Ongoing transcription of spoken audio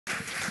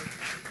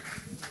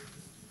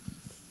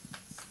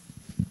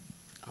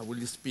I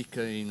will speak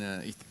in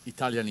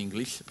Italian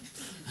English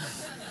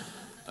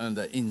and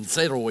in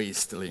zero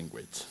waste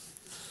language.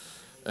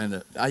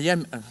 And I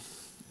am an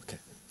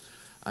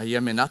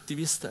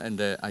activist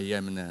and I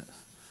am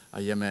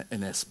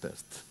an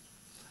expert.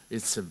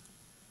 It's a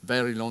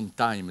very long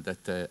time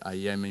that I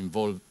am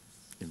involved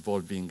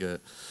in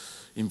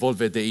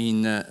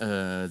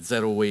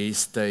zero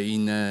waste,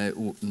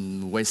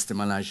 in waste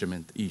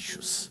management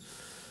issues.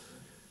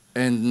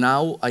 And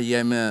now I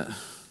am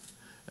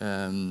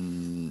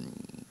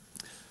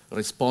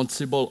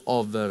responsible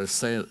of the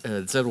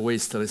Zero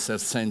Waste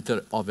Research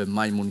Center of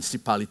my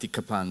municipality,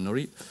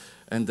 Capannori,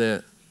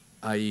 and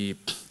I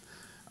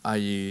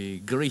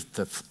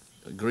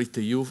greet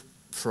you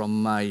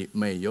from my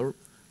mayor,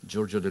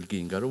 Giorgio Del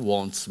Gingaro,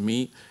 wants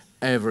me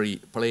every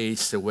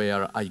place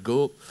where I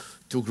go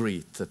to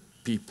greet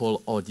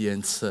people,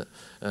 audience,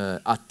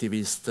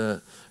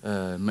 activists,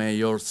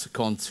 mayors,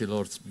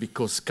 councillors,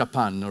 because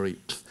Capannori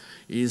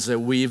is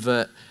with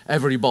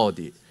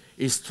everybody,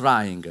 is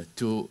trying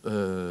to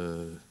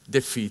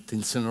defeat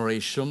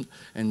incineration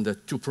and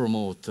to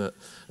promote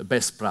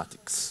best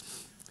practices.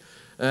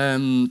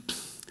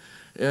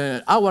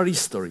 Our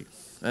history.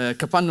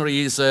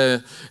 Capannori is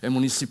a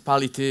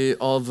municipality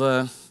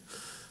of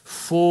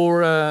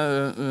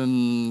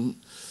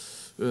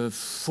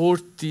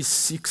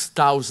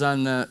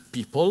 46,000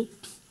 people,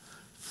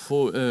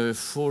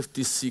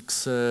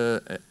 46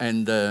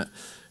 and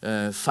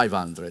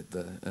 500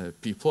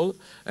 people,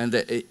 and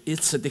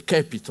it's the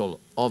capital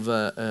of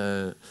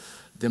the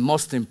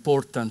most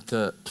important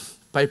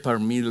paper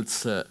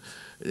mills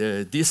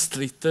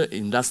district,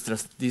 industrial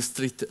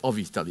district of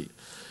Italy.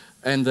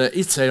 And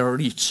it's a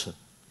rich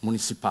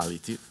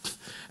municipality.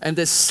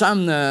 And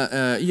some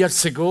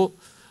years ago,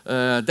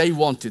 they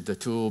wanted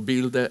to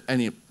build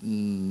an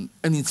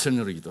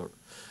incinerator.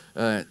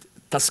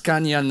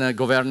 Tuscanian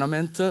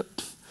government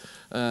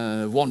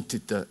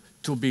wanted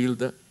to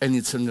build an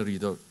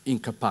incinerator in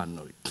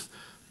Capannori.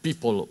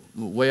 People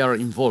were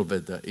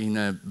involved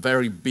in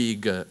very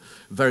big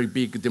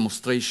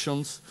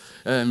demonstrations,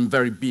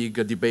 very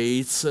big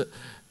debates,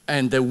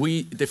 and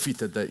we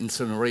defeated the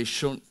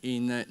incineration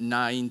in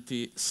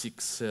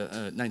 96.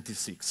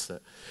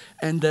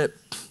 And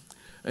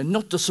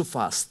not so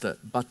fast,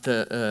 but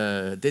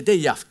the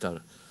day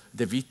after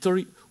the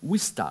victory, we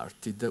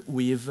started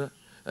with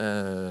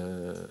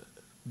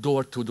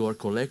door-to-door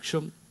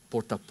collection,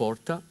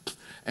 porta-a-porta,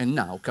 and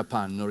now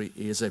Capannori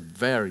is a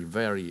very,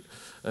 very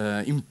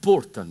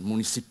important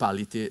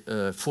municipality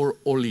for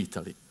all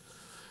Italy.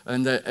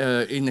 And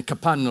in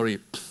Capannori,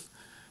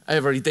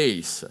 every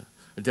day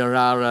there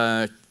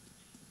are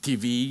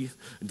TV,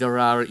 there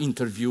are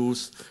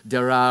interviews,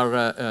 there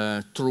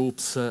are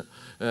troops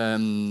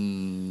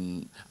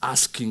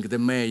asking the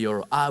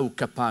mayor how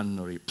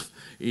Capannori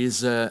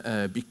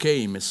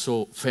became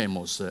so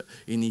famous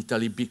in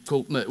Italy,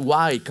 because,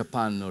 why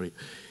Capannori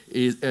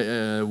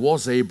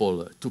was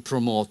able to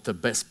promote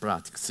best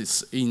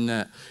practices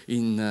in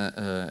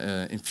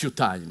few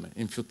time.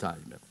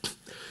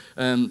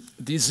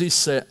 This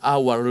is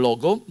our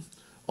logo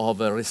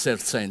of a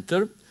research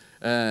center.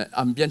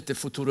 Ambiente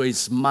Futuro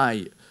is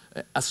my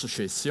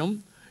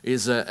association,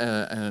 is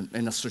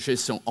an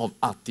association of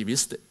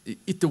activists.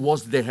 It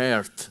was the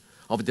heart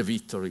of the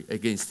victory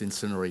against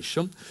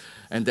incineration.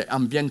 And the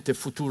Ambiente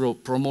Futuro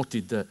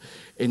promoted a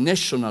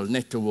national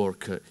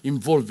network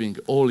involving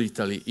all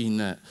Italy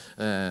in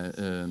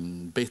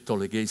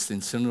battle against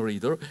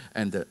incinerator.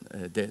 And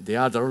the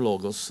other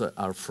logos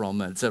are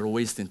from Zero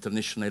Waste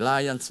International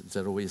Alliance,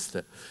 Zero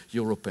Waste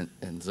Europe,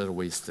 and Zero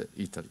Waste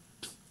Italy.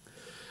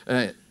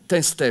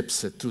 10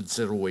 steps to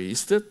zero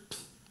waste.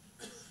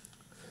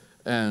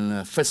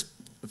 And first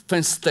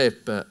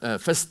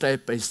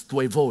step is to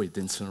avoid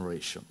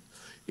incineration.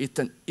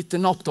 It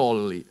not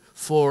only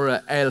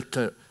for health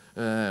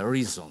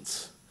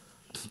reasons,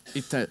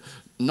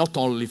 not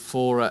only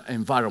for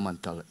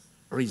environmental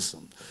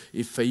reasons.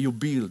 If you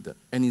build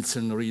an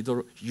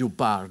incinerator, you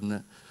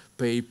burn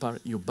paper,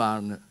 you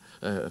burn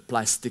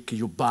plastic,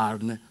 you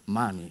burn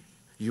money,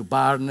 you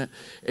burn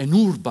an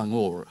urban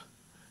ore,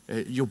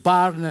 you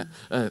burn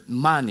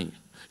money.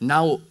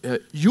 Now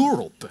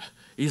Europe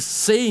is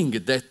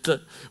saying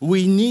that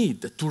we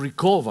need to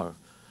recover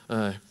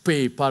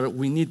paper,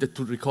 we need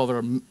to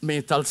recover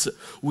metals,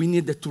 we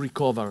need to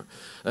recover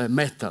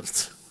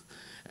metals.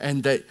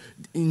 And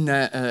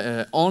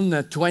on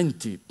the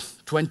 20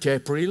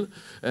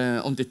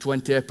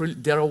 April,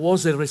 there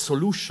was a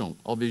resolution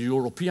of the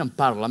European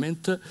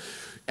Parliament,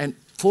 and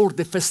for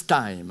the first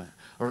time,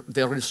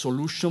 the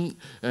resolution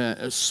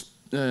has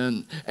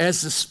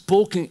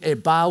spoken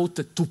about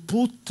to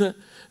put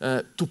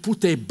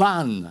a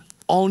ban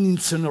on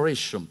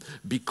incineration,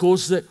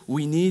 because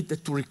we need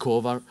to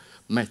recover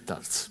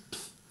metals.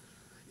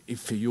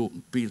 If you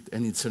build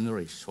an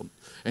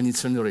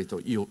incinerator,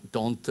 you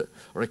don't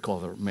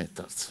recover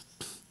metals.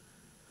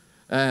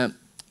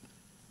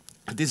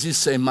 This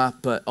is a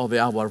map of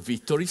our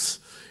victories.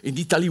 In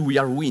Italy, we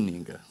are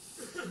winning.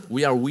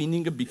 We are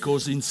winning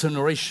because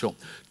incineration,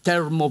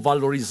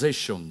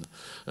 thermovalorization,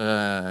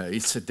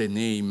 it's the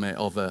name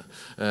of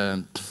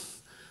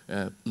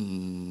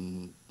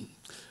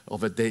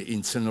the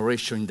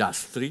incineration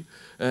industry,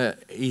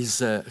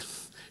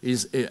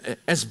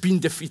 has been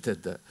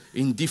defeated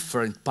in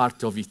different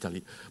parts of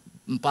Italy.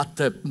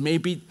 But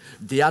maybe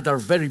the other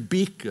very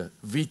big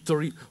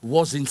victory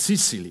was in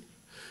Sicily.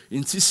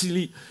 In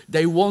Sicily,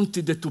 they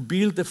wanted to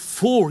build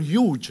 4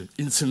 huge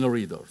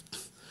incinerators.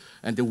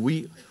 And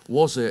we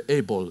was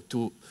able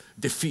to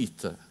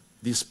defeat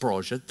this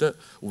project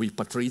with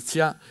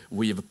Patrizia,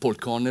 with Paul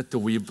Connet,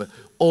 with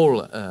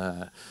all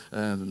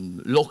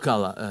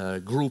local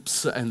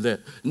groups and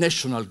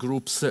national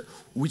groups.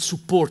 We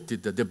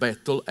supported the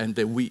battle and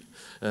we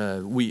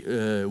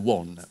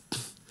won.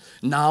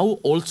 Now,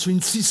 also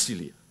in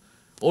Sicily,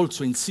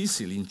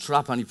 in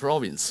Trapani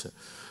province,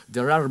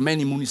 there are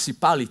many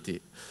municipalities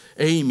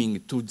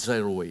aiming to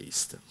zero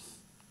waste.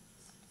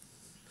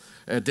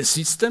 The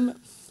system,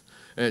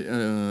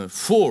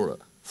 4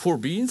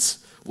 bins,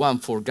 1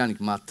 for organic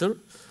matter,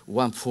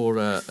 1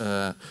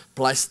 for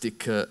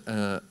plastic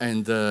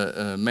and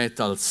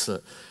metals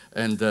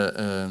and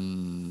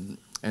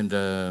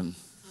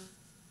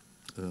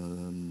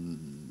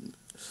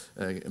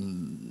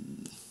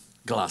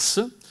glass.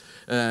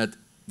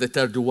 The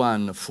third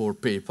one for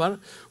paper,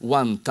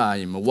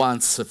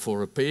 once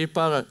for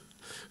paper,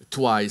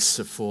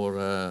 twice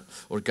for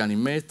organic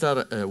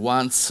matter,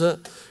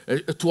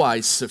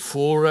 twice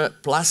for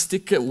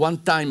plastic, 1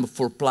 time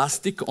for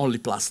plastic, only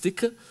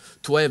plastic,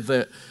 to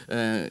have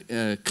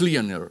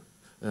cleaner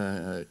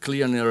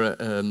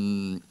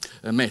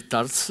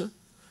metals,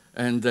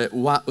 and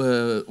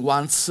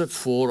once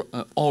for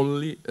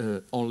only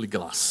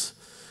glass,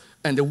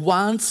 and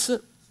once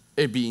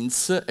a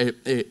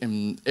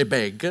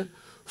bag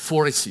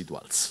for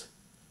residuals.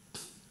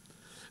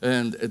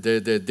 And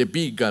the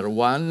bigger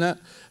one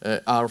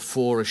are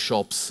for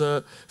shops,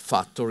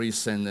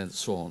 factories, and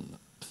so on.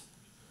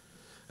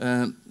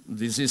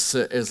 This is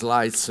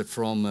slides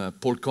from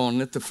Paul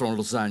Connet, from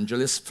Los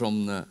Angeles,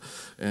 from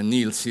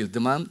Niels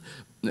Hildman.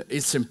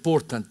 It's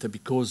important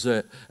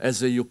because,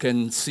 as you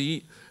can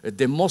see,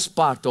 the most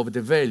part of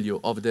the value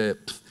of the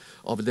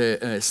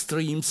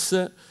streams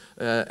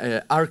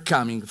are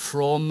coming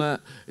from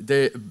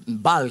the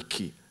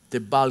bulky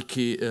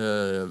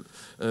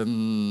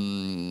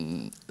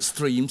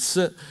streams,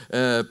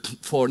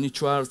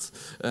 furniture.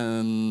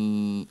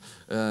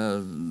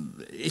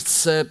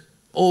 It's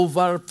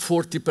over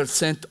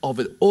 40% of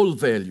all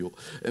value,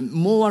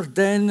 more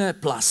than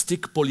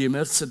plastic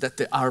polymers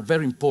that are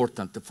very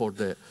important for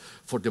the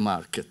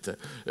market,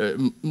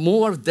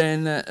 more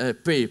than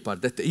paper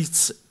that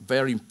is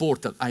very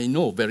important. I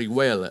know very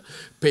well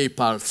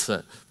paper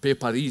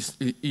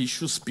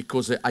issues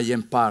because I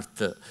am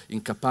part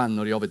in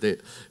Capannori of the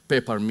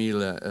paper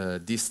mill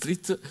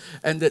district,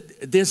 and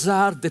these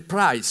are the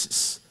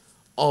prices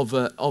of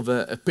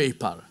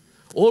paper.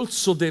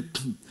 Also the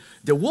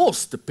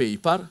waste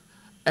paper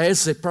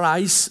has a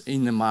price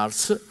in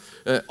March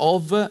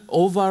of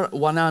over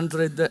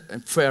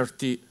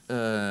 130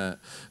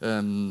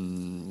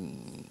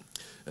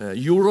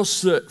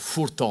 euros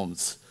for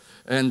tons.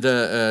 And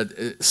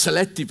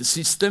selective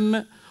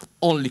system,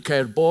 only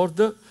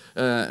cardboard,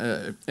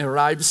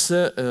 arrives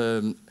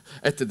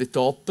at the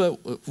top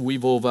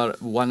with over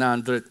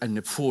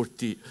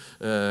 140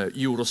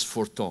 euros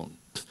for ton.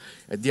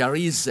 There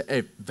is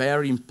a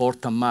very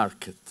important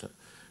market.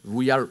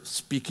 We are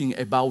speaking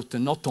about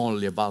not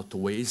only about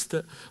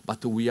waste,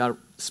 but we are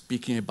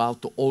speaking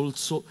about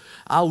also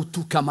how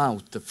to come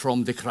out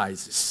from the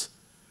crisis.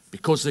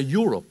 Because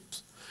Europe,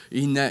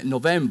 in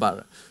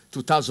November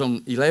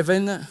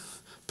 2011,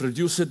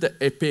 produced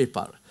a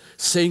paper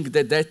saying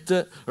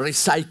that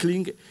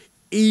recycling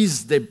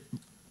is the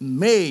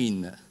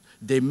main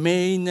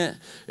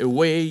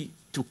way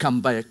to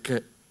come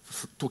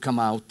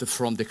out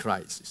from the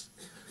crisis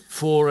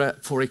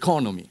for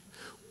economy.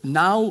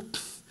 Now,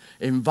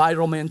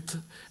 environment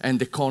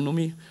and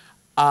economy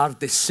are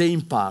the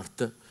same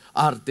part,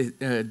 are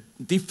the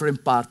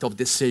different part of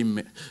the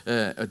same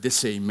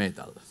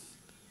medal.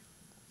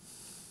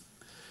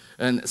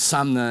 And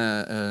some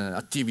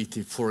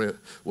activity for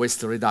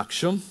waste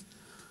reduction,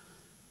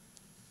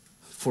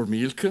 for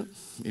milk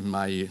in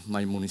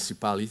my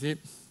municipality,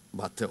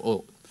 but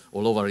all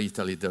over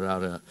Italy there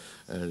are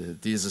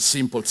this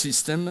simple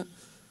system.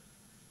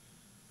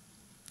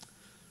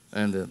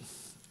 And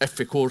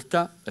F.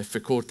 Corta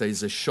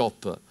is a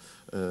shop.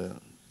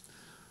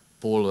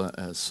 Paul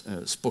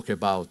spoke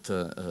about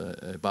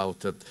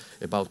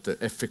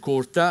F.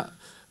 Corta.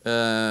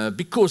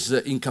 Because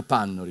in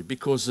Capannori,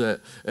 because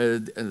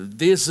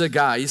these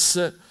guys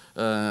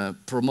who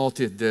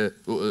promoted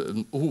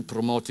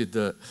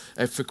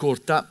F.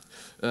 Corta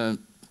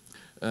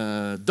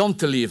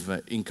don't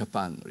live in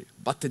Capannori,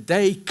 but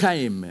they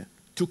came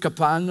to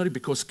Capannori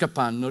because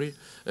Capannori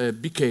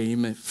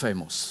became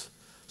famous.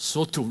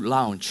 So to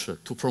launch,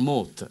 to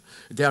promote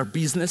their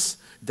business,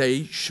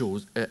 they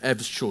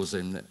have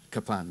chosen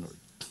Capannori.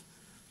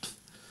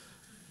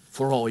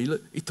 For oil,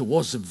 it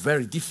was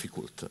very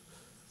difficult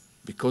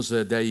because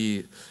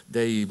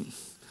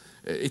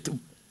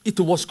it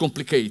was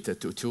complicated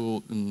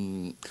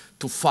to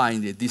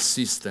find this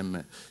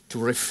system to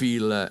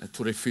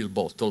refill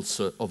bottles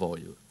of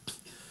oil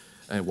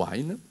and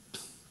wine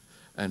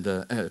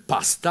and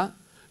pasta,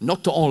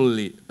 not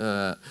only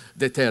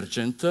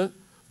detergent,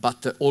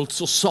 but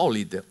also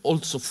solid,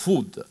 also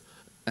food.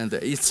 And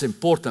it's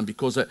important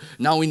because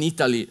now in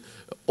Italy,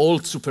 all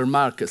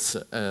supermarkets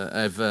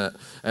have a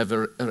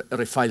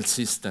refill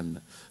system.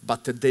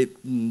 But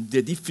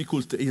the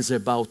difficulty is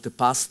about the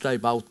pasta,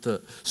 about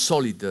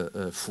solid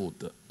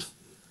food.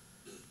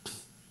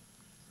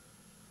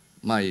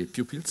 My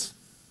pupils,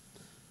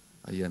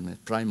 I am a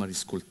primary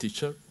school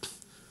teacher,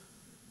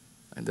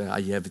 and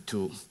I have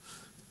to,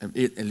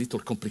 a little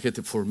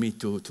complicated for me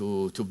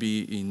to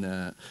be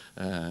in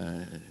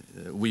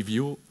with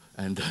you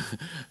and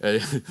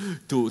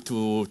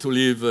to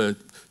live,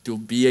 to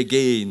be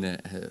again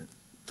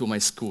to my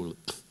school.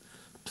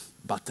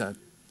 But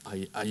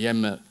I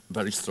am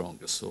very strong,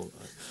 so.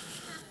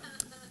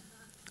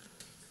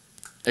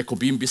 Eco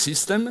bimbi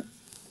system,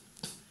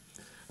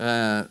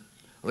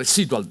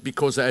 residual,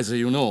 because as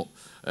you know,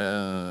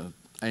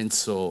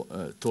 Enzo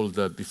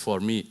told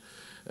before me,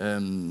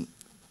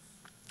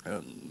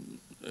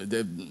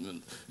 the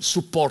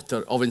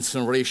supporter of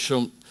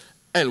incineration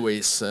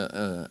always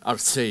are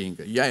saying,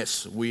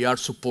 yes, we are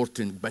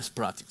supporting best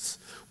practice.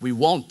 We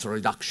want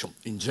reduction.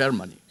 In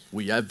Germany,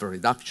 we have a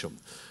reduction.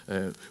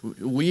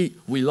 We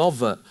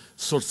love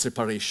salt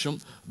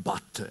separation,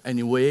 but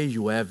anyway,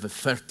 you have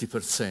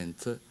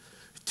 30%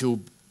 to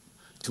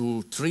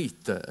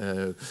treat.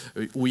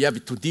 We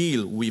have to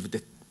deal with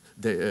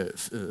the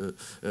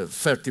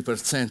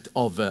 30%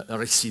 of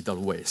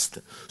residual waste.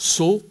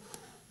 So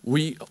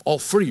we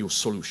offer you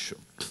solution.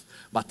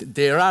 But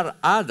there are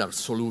other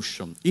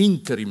solutions,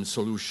 interim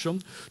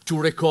solutions, to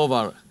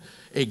recover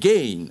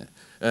again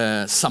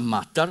some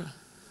matter,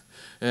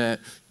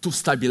 to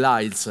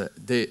stabilize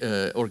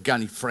the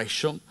organic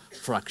fraction,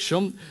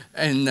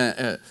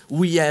 and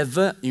we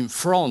have in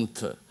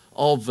front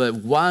of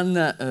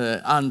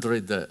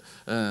 100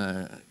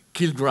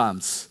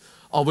 kilograms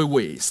of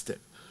waste,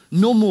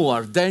 no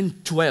more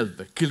than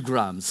 12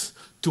 kilograms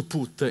to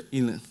put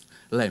in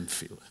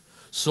landfill.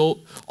 So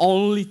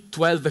only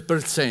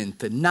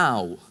 12%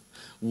 now,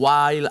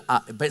 while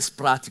best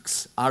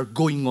practices are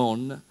going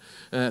on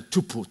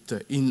to put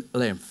in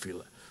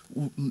landfill.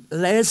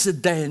 Less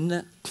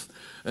than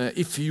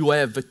if you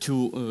have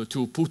to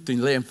put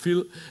in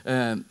landfill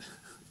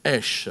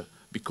ash,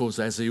 because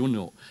as you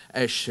know,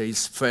 ash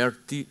is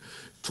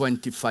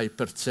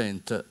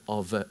 25%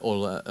 of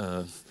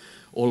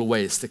all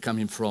waste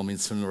coming from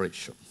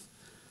incineration.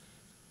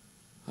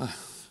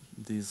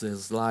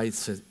 These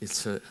slides,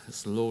 it's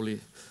slowly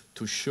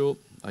to show.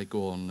 I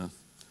go on.